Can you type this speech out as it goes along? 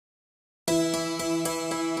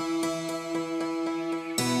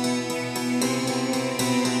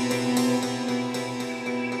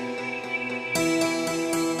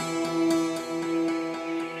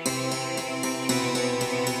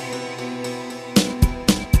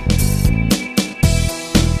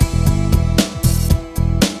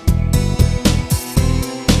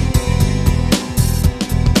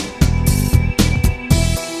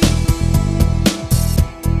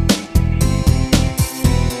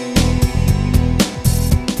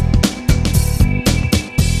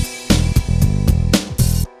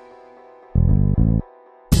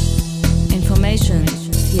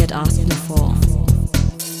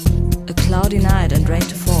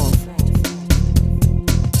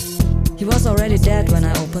He was already dead when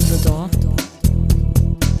I opened the door.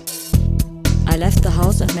 I left the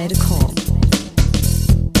house and made a call.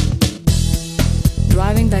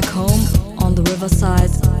 Driving back home on the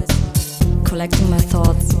riverside, collecting my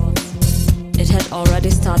thoughts, it had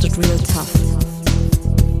already started real tough.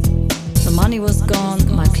 The money was gone,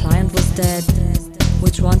 my client was dead.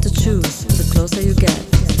 Which one to choose, the closer you get.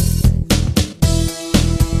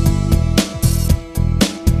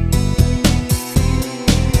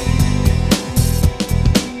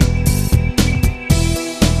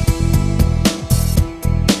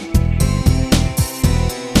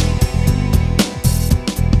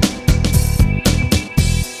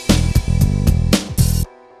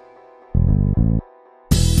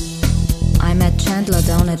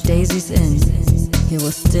 Down at Daisy's Inn, he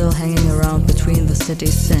was still hanging around between the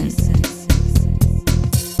city's sin.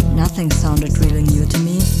 Nothing sounded really new to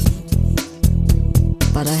me,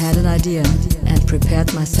 but I had an idea and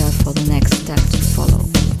prepared myself for the next step to follow.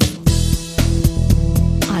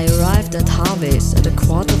 I arrived at Harvey's at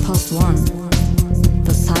 1:15.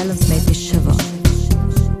 The silence made me shiver,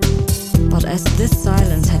 but as this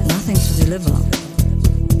silence had nothing to deliver,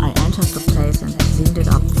 I entered the place and cleaned it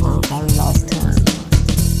up for a very last time.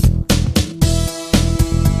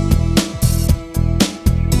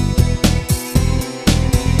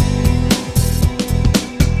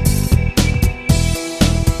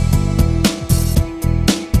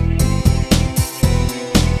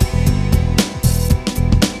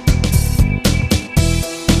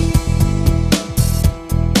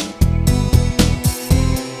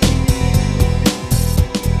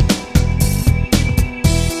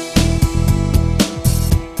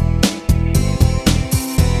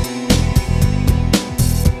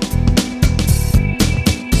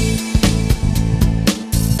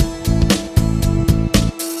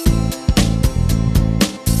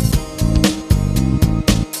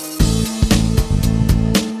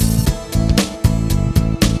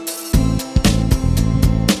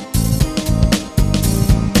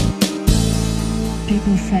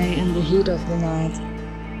 People say in the heat of the night,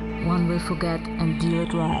 one will forget and do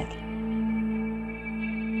it right.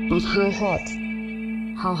 But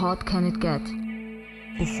how hot can it get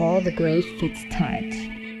before the grave fits tight?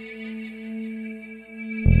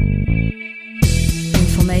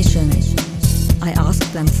 Information I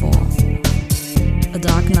asked them for. A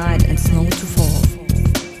dark night and snow to fall.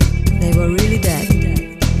 They were really dead,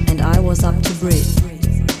 and I was up to breathe.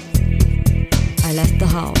 I left the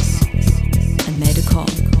house and made a call.